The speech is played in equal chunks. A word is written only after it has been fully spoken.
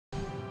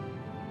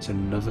It's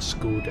another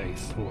school day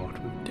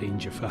fraught with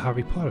danger for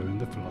Harry Potter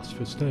and the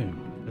Philosopher's Stone.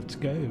 Let's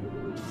go.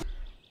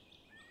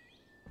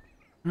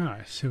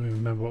 Right, so we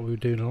remember what we were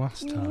doing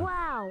last time.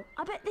 Wow,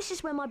 I bet this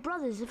is where my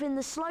brothers have in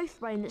the sloth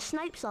brain that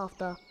Snape's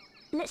after.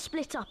 Let's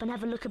split up and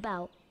have a look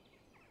about.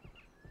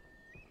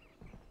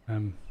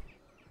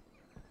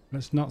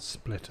 Let's not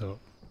split up.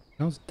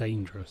 Sounds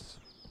dangerous.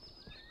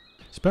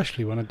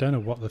 Especially when I don't know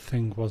what the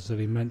thing was that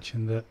he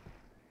mentioned that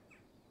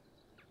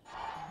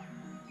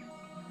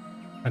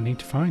I need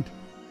to find.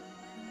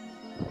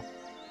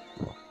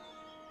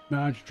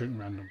 No, I just drink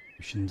random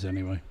potions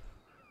anyway.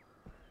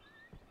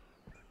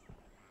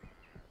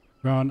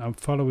 Ron, I'm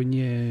following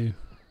you.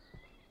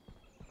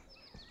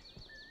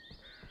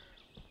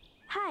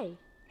 Hey,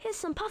 here's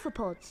some puffer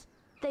pods.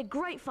 They're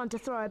great fun to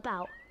throw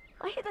about.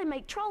 I hear they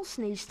make trolls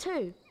sneeze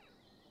too.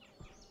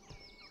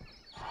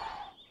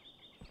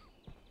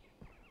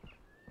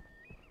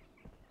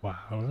 Wow,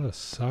 look at the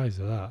size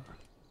of that.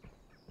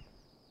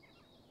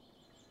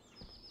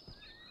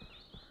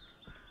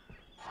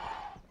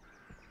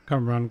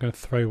 Come on, I'm going to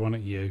throw one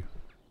at you.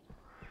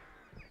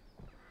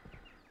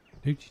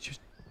 Dude, you just...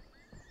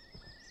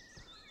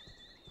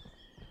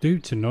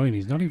 Dude's annoying,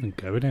 he's not even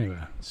going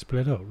anywhere.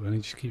 Split up, and he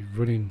just keeps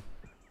running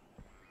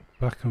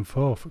back and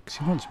forth. Because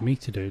he wants me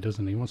to do it,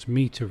 doesn't he? He wants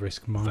me to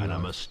risk my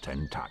Venomous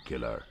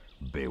tentacular.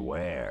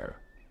 Beware,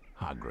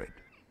 Hagrid.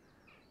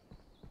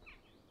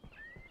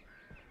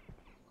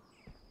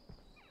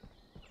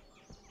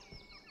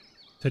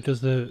 So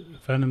does the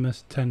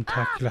venomous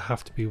tentacular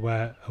have to be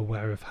aware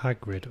of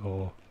Hagrid,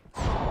 or...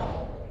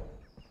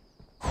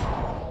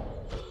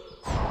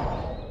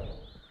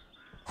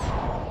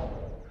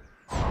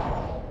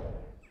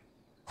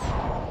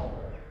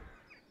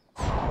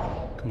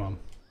 Come on.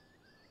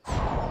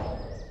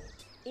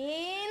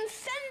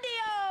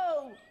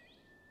 Incendio!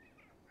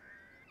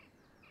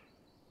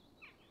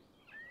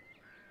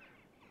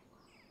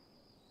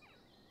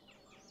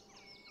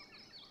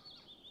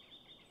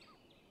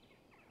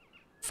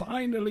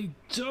 Finally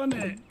done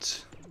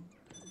it!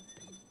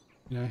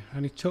 You know,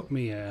 only took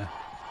me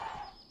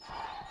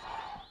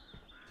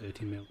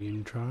 30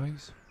 million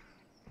tries.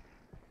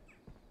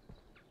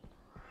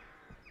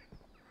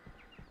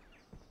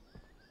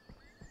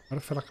 I don't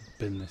feel like I've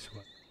been this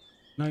way.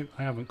 No,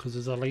 I haven't, because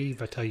there's a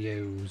lever to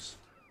use.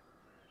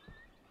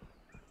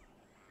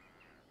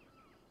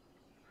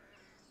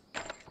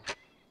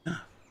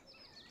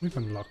 We've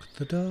unlocked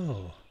the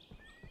door.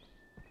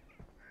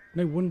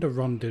 No wonder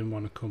Ron didn't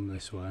want to come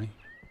this way.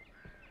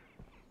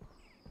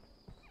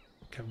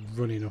 Kept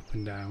running up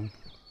and down.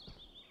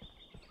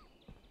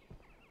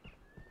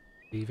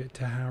 Leave it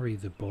to Harry,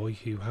 the boy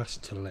who has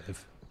to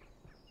live.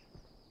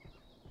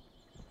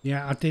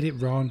 Yeah, I did it,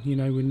 Ron, you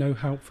know, with no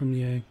help from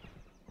you.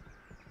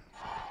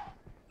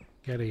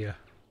 Get here.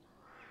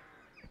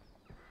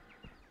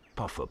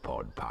 Puffer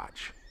pod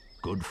patch.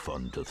 Good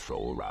fun to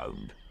throw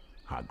around,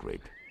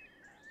 Hagrid.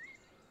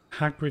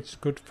 Hagrid's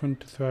good fun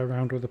to throw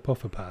around with a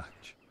puffer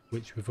patch,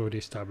 which we've already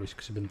established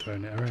because we've been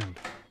throwing it around.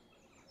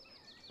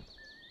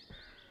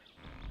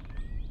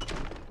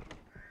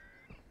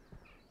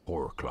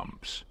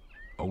 Horcrux.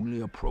 Only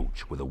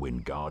approach with a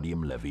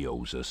Wingardium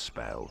Leviosa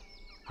spell,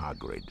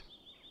 Hagrid.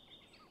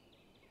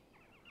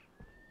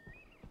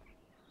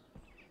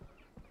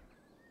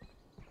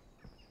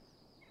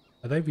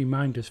 Are they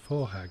reminders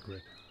for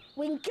Hagrid?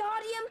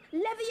 Wingardium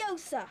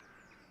Leviosa!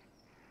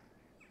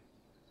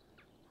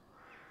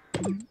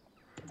 What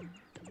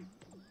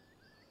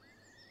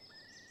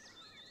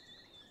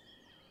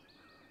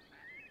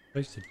are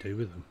you supposed to do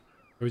with them?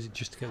 Or is it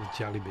just to get the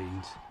jelly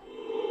beans?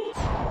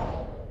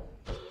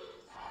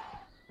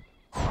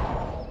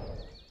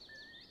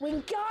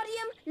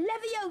 Wingardium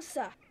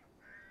Leviosa!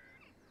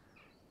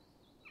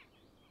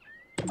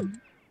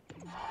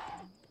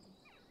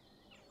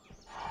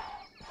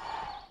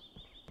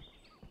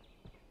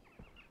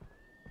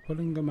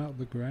 Pulling them out of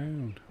the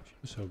ground.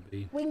 Should so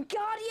be.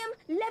 Wingardium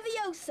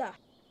Leviosa!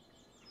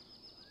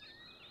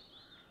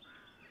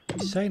 You're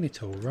saying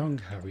it all wrong,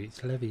 Harry.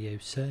 It's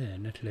Leviosa,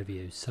 not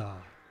Leviosa.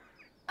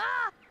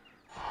 Ah!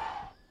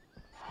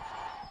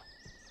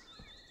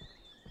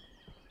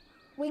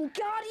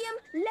 Wingardium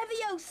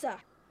Leviosa!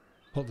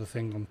 Put the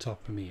thing on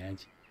top of me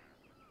head.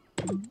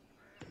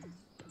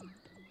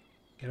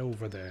 Get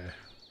over there.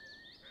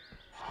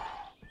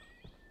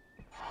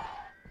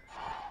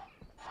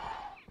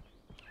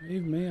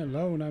 Leave me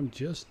alone, I'm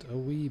just a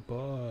wee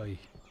boy.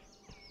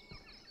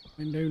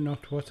 I know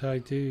not what I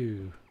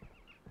do.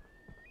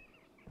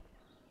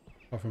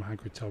 Apart from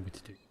Hagrid told me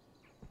to do.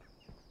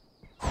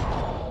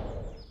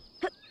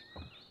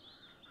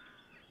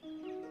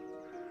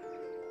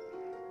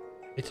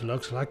 It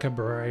looks like a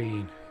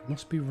brain. It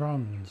must be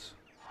Ron's.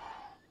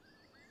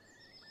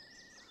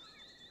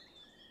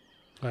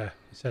 There,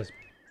 it says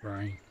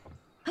brain.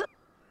 Come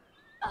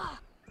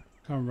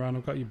on, Ron,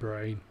 I've got your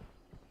brain.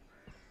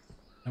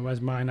 And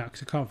where's mine at?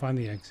 'Cause I can't find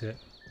the exit.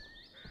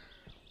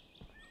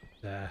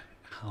 There.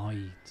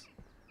 Hide.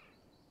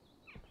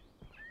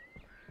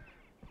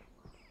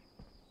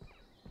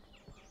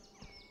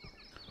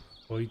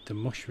 Avoid the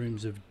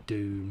mushrooms of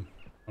doom.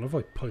 I'll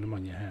avoid putting them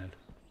on your head.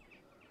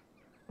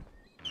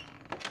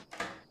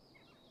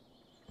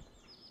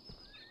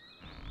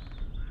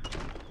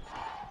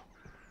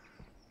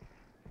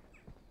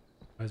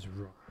 Where's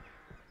Ron?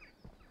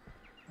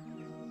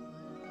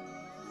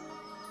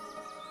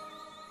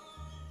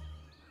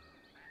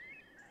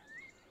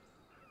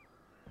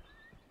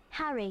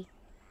 Harry,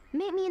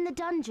 meet me in the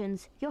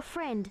dungeons. Your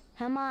friend,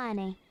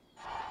 Hermione.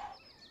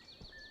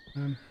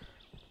 Great!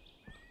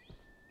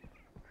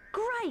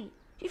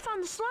 You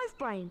found the sloth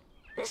brain.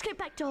 Let's get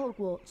back to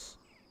Hogwarts.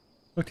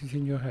 What is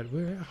in your head?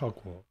 We're at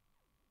Hogwarts.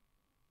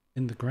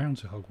 In the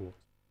grounds of Hogwarts.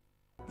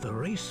 The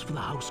race for the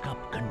House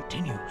Cup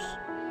continues.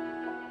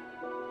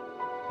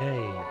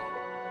 Hey.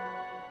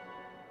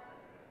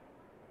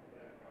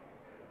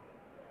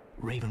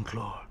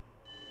 Ravenclaw.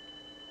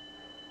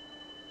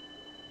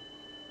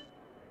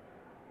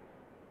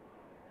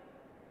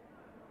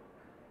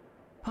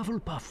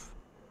 Hufflepuff.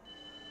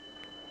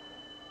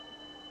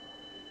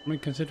 I mean,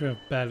 considering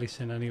I've barely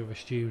seen any other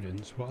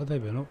students, what have they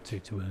been up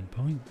to earn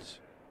points?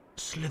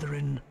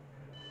 Slytherin.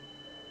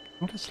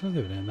 What has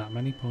Slytherin earn that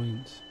many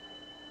points?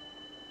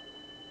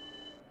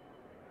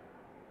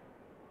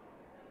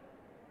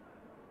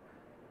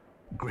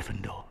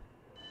 Gryffindor.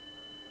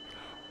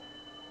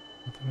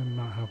 Slytherin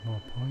might have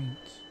more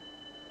points.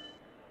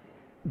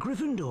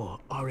 Gryffindor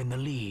are in the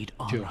lead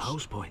on Just.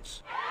 house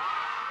points.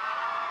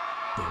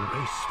 The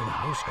race for the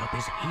House Cup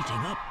is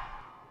heating up.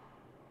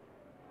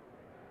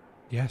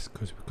 Yes,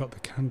 because we've got the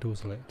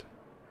candles lit.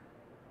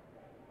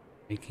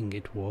 Making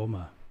it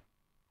warmer.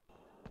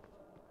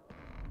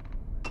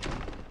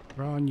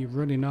 Ron, you're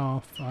running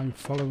off. I'm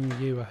following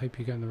you. I hope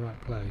you're going the right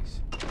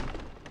place.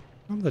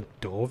 On the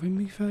door in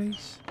me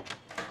face?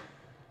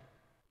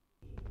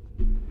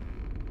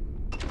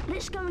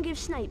 Let's go and give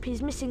Snape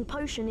his missing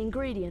potion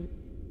ingredient.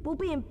 We'll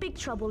be in big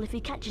trouble if he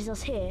catches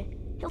us here.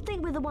 He'll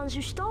think we're the ones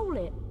who stole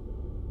it.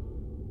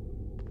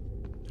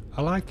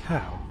 I like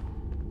how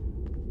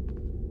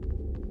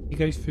he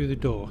goes through the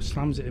door,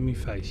 slams it in my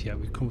face, yet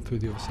we come through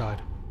the other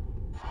side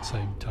at the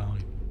same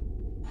time.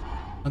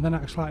 And then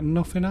acts like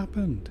nothing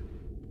happened.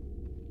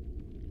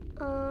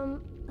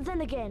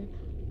 Then again,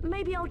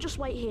 maybe I'll just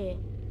wait here.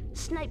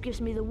 Snape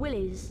gives me the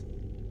willies.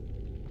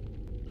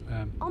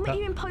 I'll meet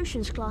you in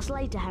potions class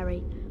later,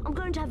 Harry. I'm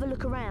going to have a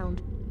look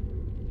around.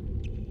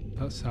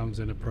 That sounds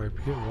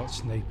inappropriate, what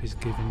Snape is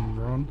giving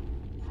Ron.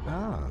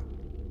 Ah,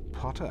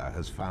 Potter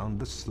has found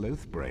the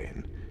sloth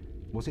brain.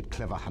 Was it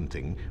clever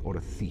hunting or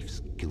a thief's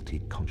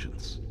guilty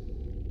conscience?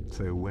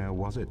 So where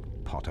was it,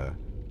 Potter?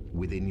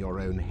 Within your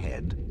own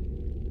head?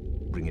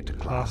 Bring it to Ha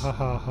class. ha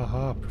ha ha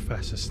ha,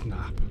 Professor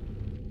Snap.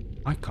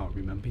 I can't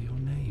remember your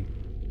name.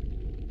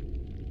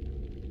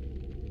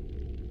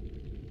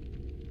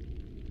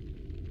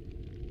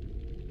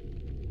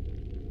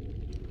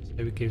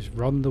 So he gives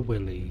Ron the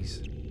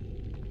willies.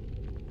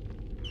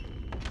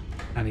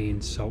 And he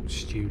insults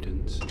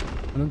students.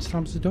 And then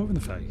slams the door in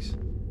the face.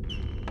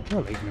 We're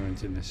all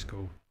ignorant in this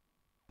school.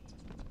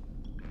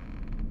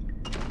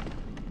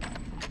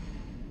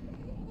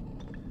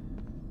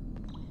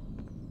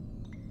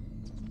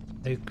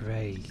 Oh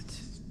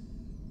great.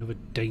 Another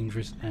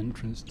dangerous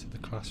entrance to the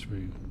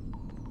classroom.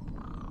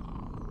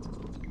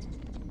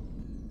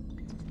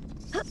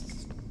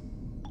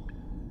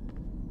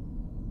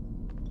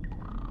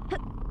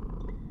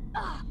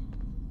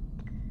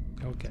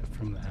 I'll get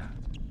from there.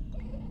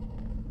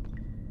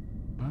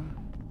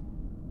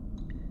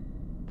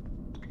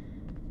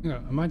 You know,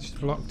 am I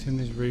just locked in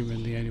this room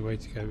and the only way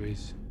to go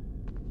is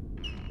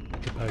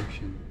the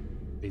potion?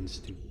 Being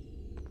stupid.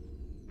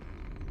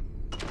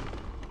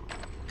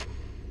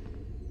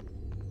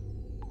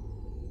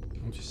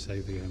 I'll just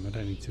save the game. I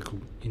don't need to go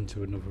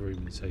into another room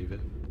and save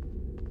it.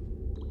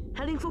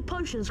 Heading for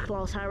potions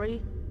class,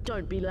 Harry.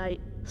 Don't be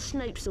late.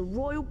 Snape's a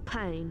royal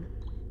pain.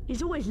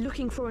 He's always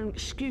looking for an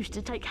excuse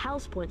to take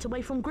house points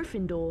away from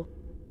Gryffindor.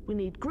 We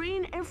need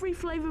green every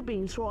flavour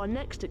beans for our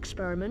next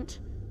experiment.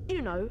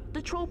 You know,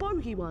 the troll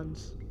bogey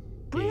ones.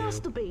 Bring us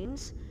the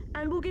beans,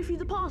 and we'll give you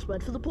the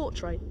password for the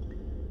portrait.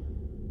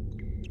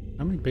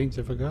 How many beans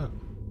have I got?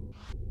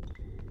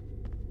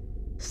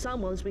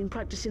 Someone's been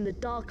practicing the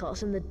dark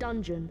arts in the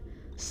dungeon,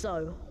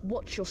 so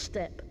watch your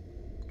step.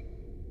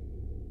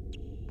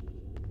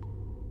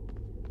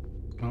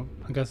 Well,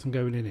 I guess I'm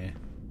going in here.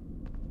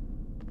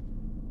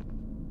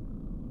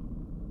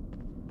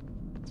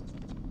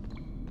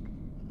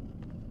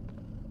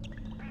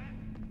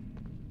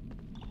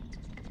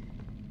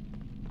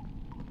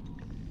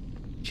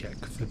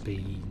 Check for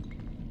bean.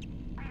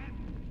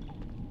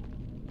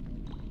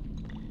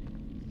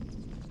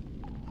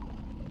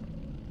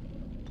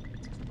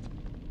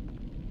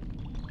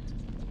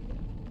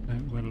 No,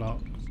 we're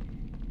locked.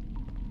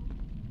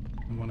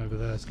 And one over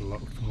there's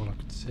locked from what I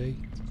could see.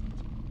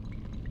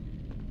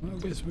 Well, I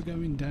guess we're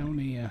going down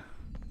here.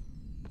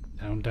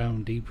 Down,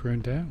 down, deeper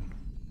and down.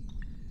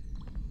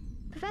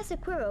 Professor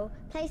Quirrell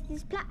placed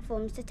these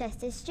platforms to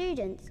test his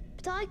students,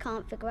 but I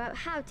can't figure out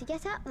how to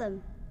get at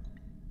them.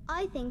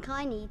 I think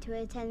I need to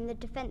attend the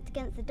Defense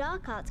Against the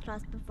Dark Arts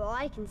class before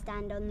I can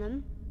stand on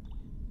them.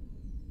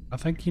 I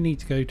think you need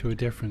to go to a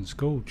different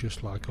school,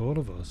 just like all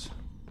of us.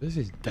 This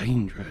is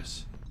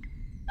dangerous.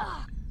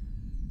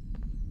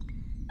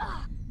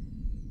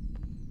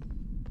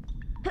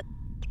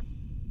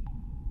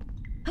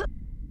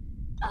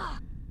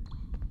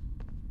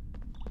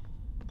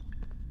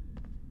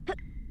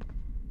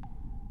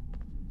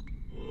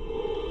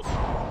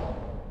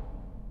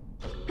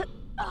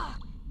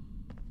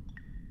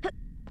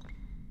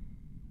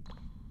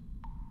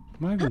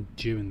 Am I even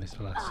doing this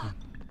lesson?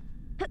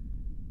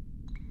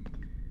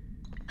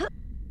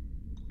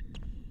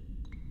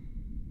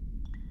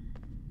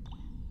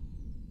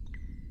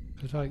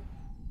 It's like...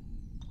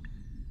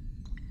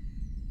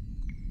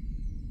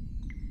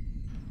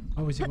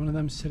 Oh, is it one of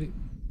them silly...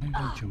 No,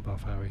 don't jump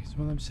off, Harry. It's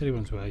one of them silly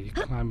ones where you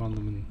climb on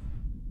them and...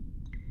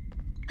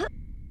 No,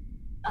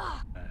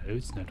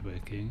 it's not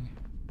working.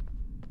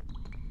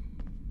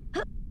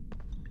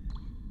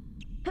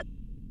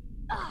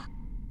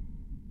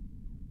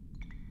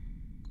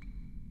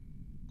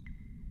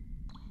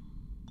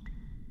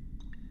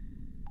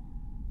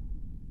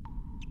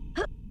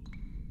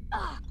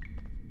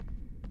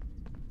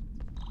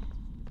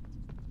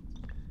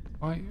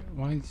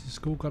 Why has the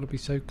school got to be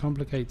so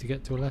complicated to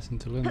get to a lesson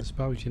to learn the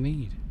spells you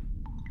need?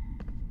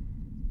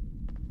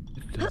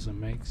 It doesn't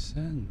make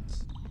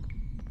sense.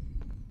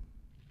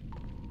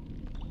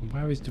 And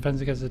where is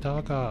Defense Against the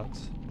Dark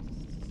Arts?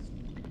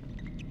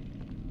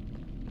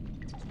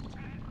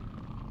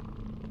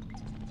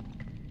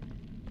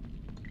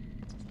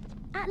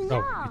 At Oh,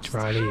 last, it's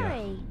right here.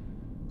 Harry!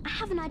 I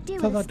have an idea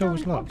Thought where that the door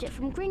was stolen locked. object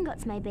from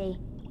Gringotts may be.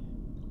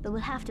 But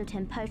we'll have to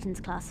attend Potions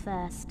class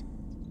first.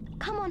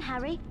 Come on,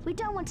 Harry. We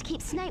don't want to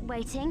keep Snape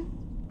waiting.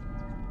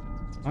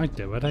 I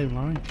do, I don't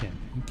like him.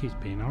 He keeps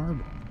being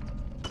horrible.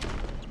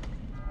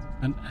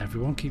 And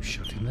everyone keeps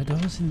shutting their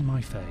doors in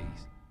my face.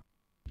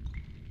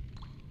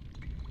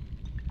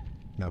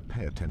 Now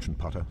pay attention,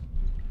 Potter.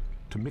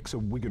 To mix a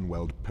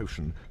Wiggenweld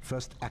potion,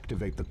 first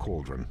activate the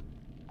cauldron.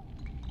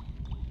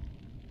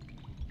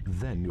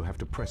 Then you have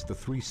to press the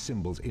 3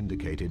 symbols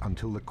indicated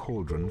until the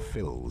cauldron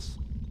fills.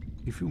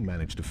 If you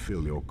manage to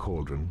fill your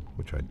cauldron,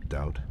 which I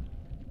doubt,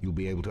 you'll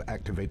be able to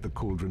activate the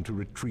cauldron to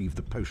retrieve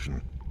the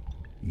potion.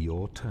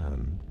 Your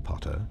turn,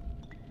 Potter.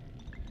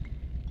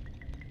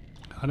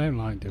 I don't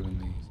like doing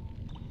these.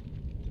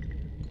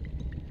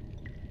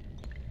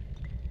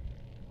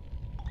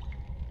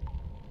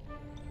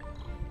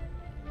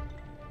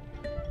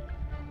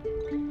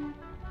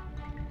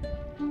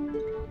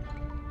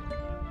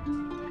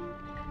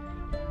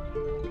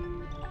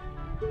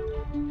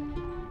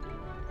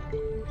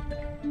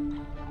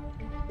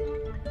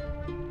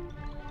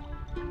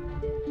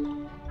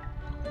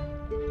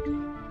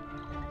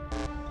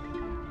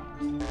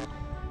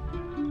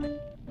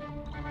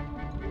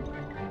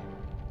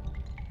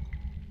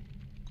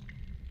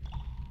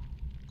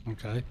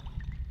 Okay.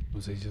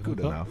 Was easier than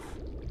Good I thought. enough.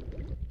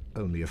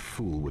 Only a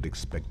fool would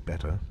expect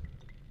better.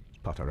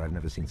 Potter, I've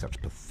never seen such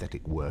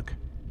pathetic work.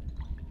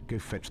 Go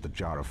fetch the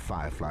jar of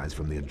fireflies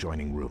from the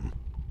adjoining room.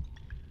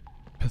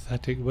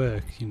 Pathetic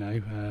work, you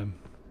know.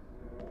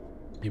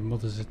 Your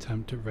mother's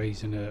attempt at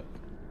raising a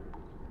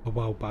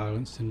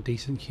well-balanced and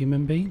decent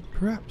human being,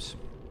 perhaps.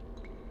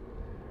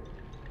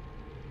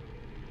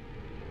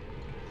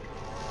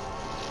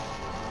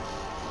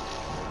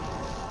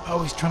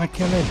 Oh, he's trying to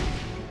kill him.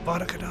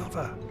 Vada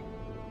Kedavra.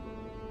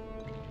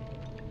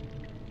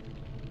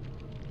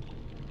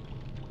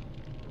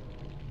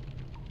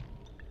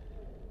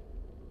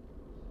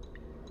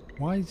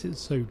 Why is it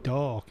so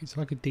dark? It's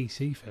like a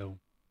DC film.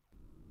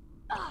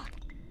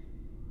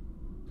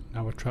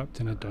 Now we're trapped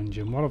in a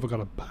dungeon. What have I got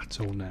to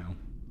battle now?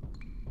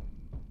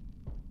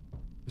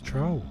 The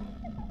troll.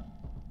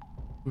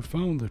 We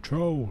found the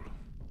troll.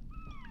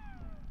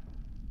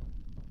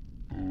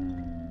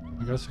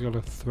 I guess I got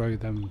to throw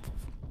them.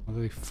 Are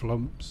they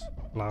flumps?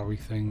 Flowery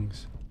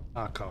things?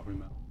 I can't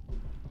remember.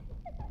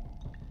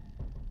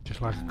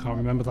 Just like I can't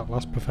remember that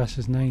last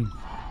professor's name.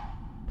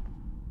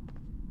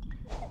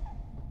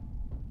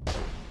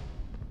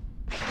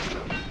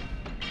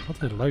 Oh,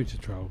 there's loads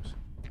of trolls.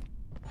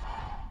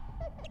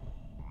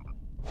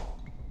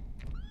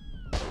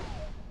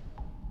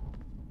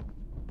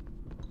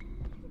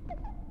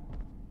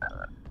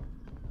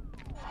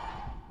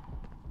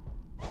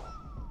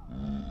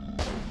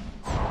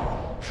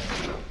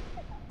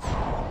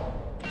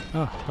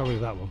 Ah, got rid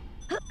of that one.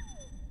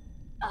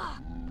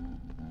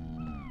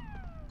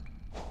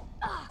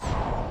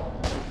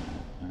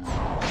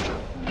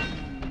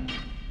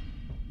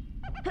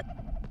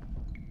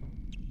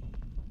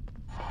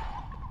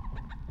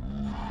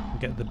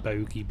 Get the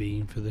bogey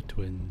bean for the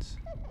twins.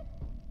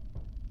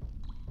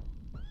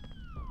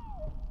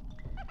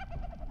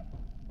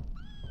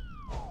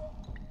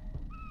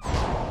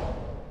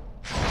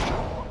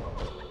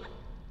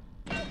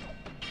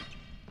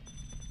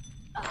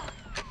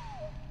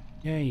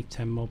 Yay,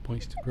 10 more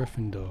points to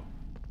Gryffindor.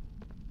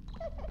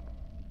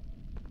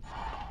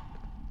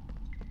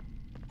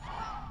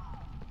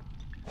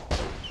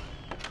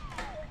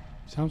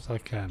 Sounds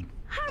like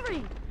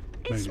Harry!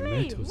 It's Moaning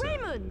me, Myrtle's there.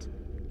 Raymond!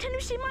 Can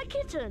you see my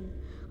kitten?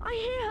 I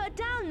hear her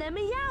down there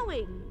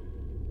meowing.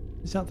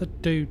 Is that the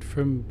dude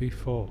from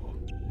before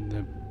in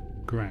the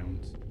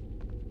grounds?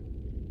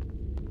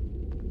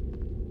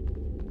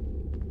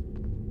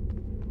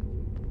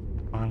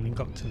 Finally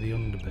got to the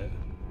under bit.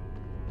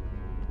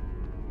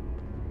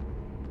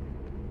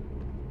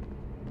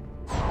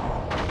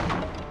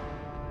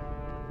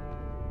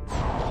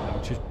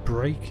 I'm just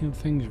breaking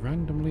things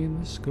randomly in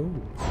the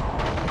school.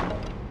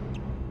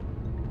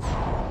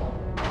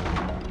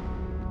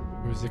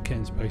 was the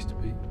kitten supposed to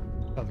be?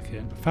 Not the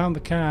kitten. I found the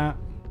cat!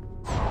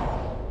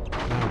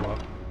 Now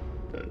what?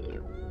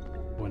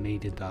 Oh, I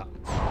needed that.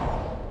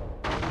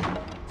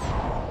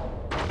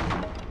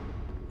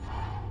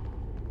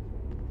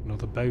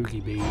 Another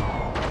bogey bee.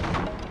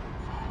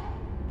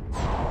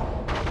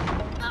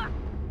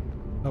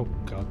 Oh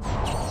god.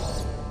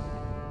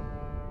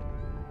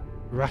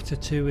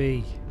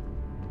 Ratatouille.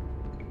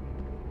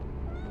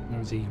 That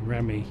was he,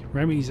 Remy.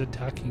 Remy's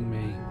attacking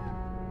me.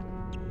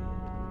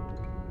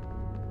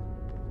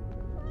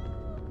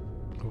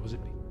 Or was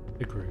it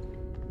the group?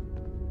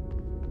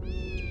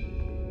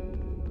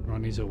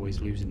 Ronnie's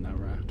always losing that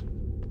rat.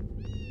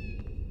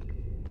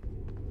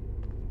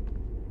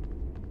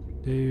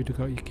 Dude, I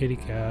got your kitty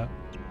cat.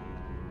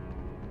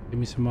 Give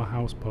me some more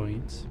house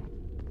points.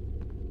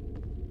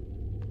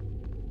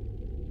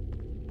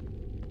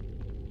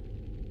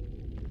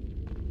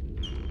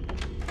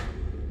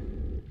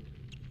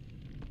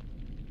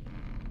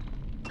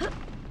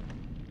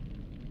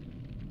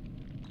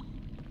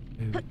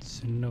 Oh,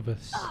 it's another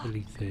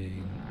silly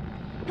thing.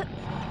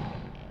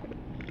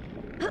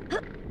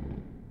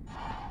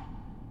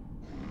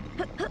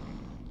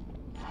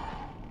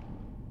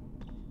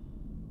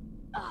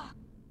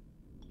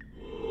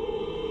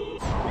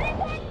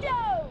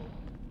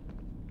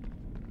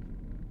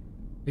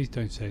 Please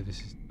don't say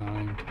this is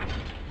timed.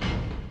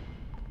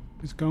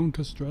 It's going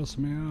to stress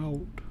me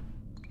out.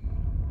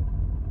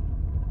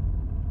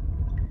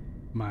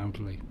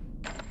 Mildly.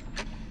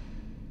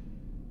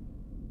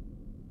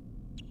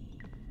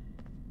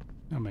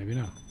 No, maybe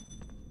not.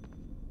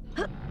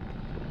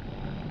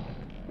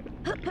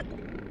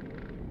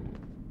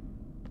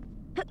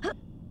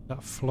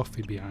 That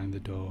Fluffy behind the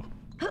door.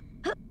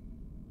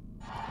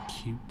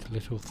 Cute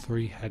little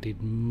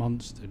three-headed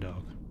monster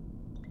dog.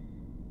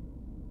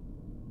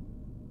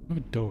 I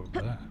have a door up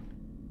there.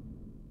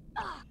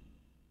 Oh,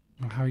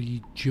 how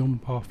you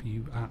jump off,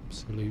 you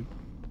absolute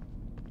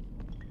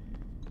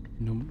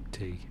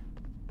numpty.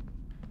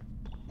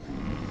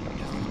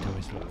 Yes, the door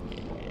is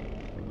locked.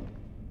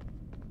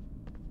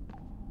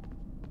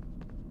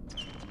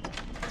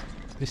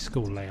 This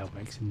school layout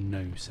makes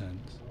no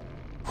sense.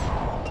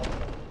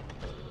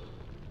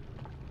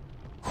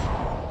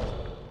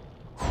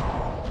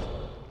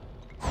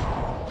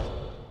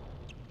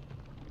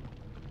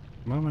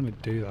 I'm going to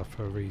do that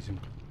for a reason.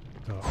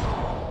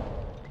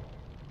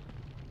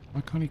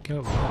 Why can't he get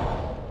up there?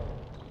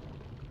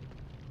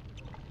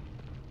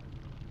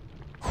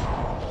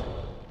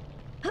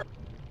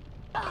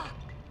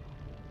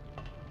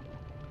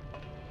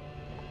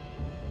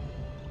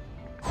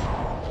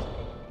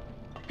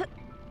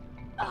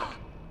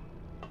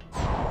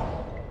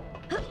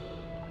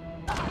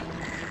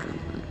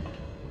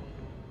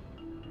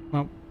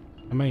 Well,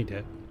 I made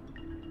it.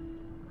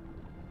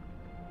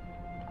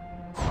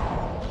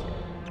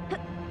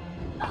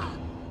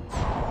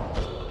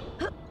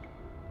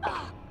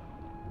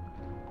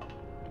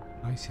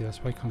 I see, that's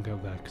why I can't go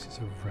there, because it's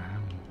a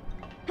ramp.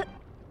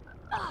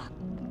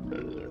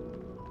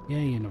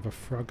 Yay, another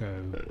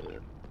froggo.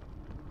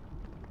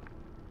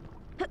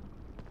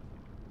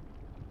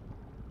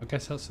 I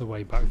guess that's the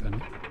way back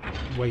then.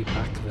 Way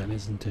back then,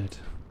 isn't it?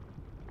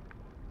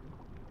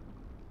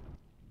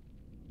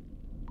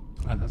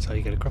 And that's how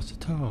you get across the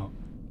top.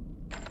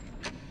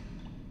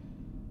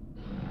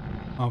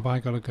 Oh, have I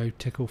got to go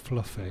tickle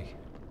Fluffy?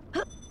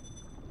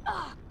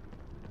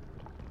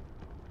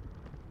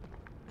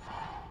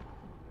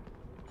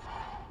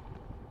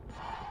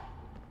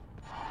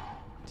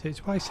 See,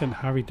 it's why I sent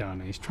Harry down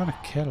here. He's trying to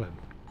kill him.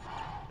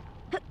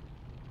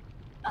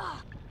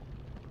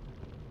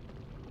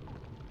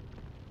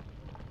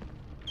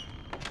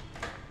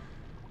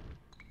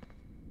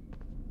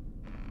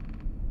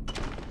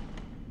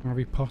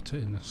 Harry Potter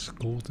in the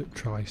school that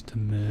tries to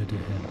murder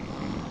him.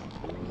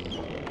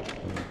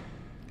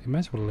 He may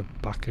as well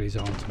live back at his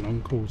aunt and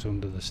uncle's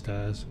under the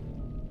stairs.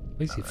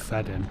 At least he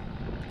fed him.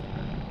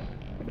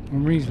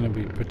 And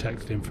reasonably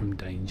protected him from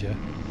danger.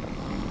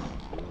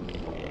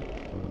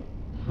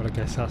 But I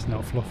guess that's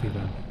not Fluffy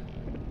then.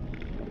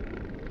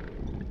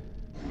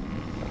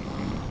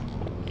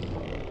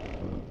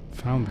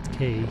 Found the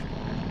key.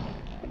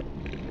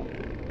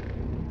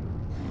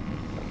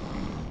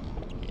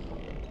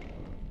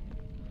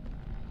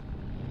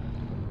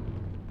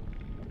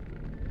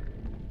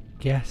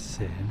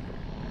 Guessing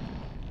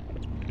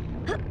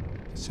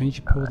as soon as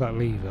you pull that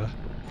lever,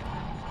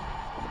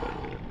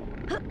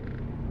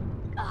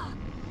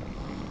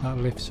 that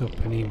lifts up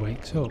and he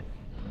wakes up.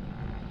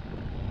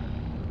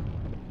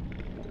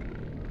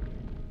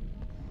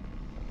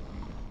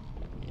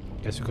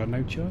 Guess we've got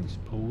no choice.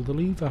 Pull the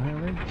lever,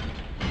 Harry.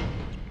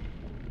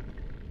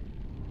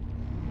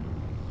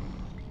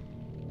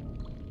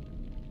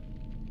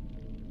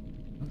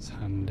 That's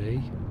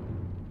handy.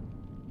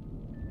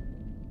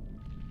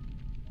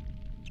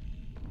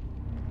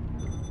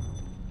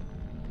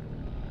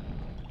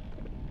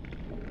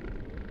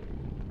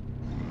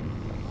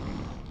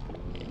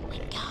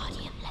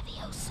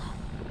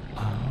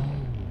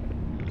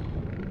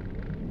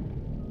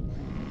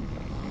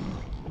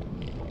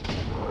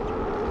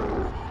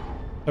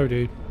 Oh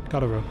dude,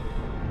 Gotta run.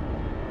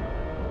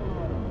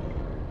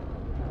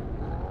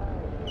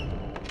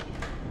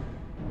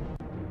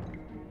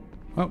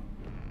 Oh.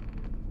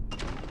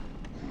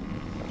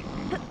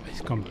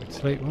 He's gone back to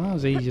sleep. Well, that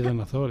was easier than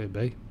I thought it'd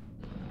be.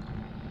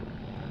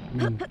 I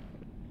mean,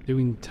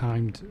 doing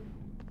timed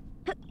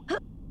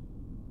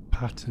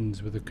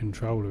patterns with a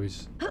controller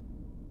is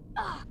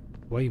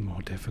way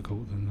more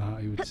difficult than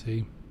that, you would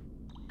see.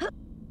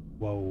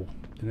 Whoa,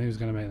 didn't think he was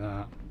going to make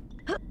that.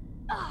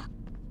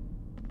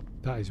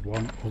 That is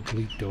one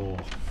ugly door.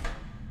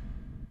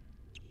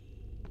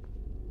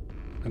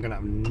 I'm going to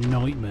have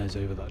nightmares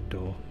over that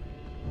door.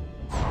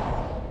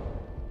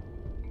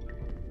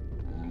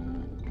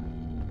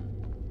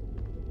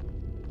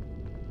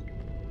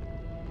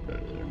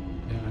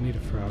 Yeah, I need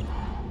a frog.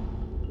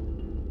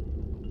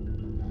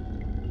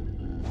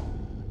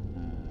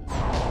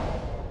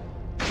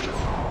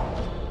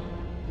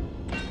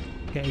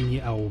 Get in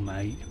your hole,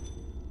 mate.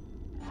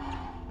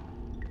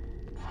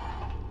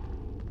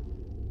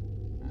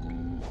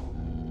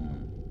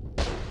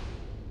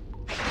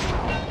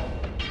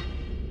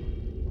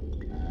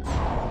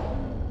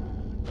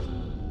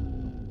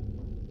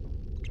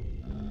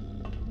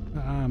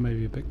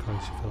 Maybe a bit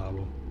closer for that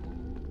one.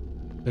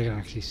 They can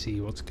actually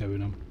see what's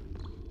going on.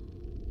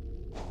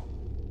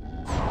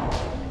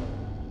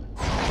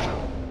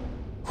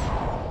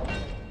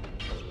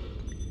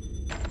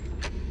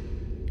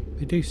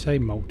 They do say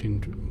mounting.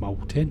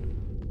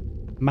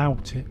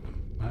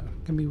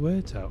 Get me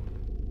words out.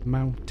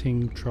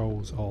 Mounting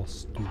trolls are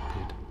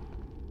stupid.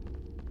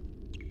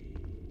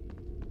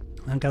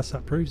 I guess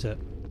that proves it.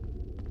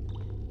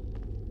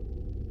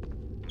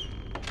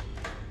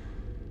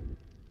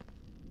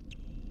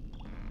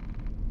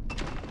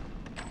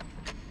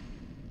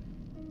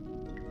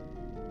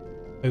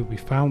 Oh, we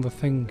found the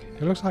thing.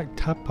 It looks like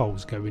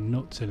tadpoles going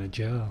nuts in a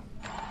jar.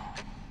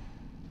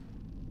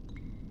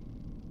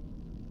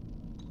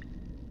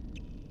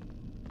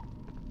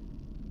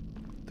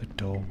 The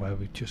door where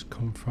we've just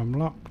come from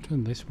locked,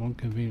 and this one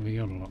conveniently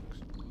unlocks.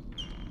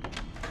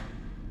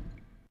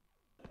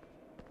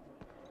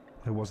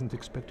 I wasn't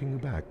expecting you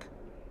back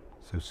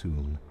so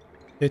soon.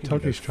 They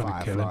told you he's trying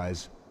to kill him.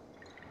 Fireflies.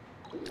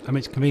 I mean,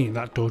 it's convenient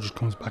that door just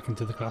comes back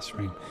into the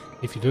classroom.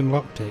 If you'd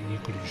unlocked it, you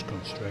could have just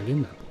gone straight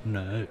in there.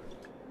 No.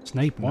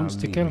 Snape wants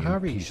to kill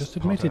Harry, he's just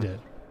admitted it.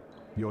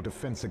 Your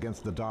defense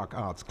against the dark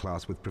arts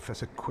class with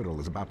Professor Quirrell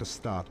is about to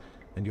start,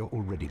 and you're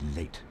already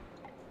late.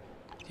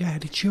 Yeah,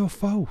 it's your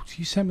fault.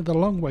 You sent me the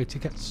long way to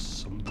get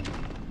something.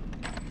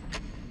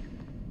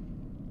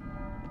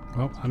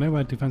 Well, I know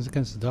where defense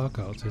against the dark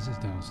arts is. It's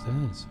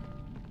downstairs.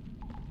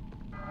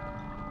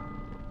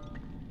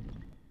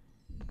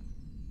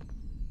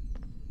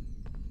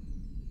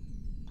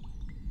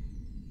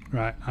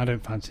 Right, I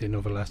don't fancy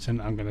another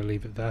lesson. I'm going to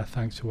leave it there.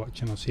 Thanks for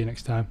watching. I'll see you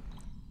next time.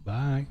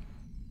 Bye.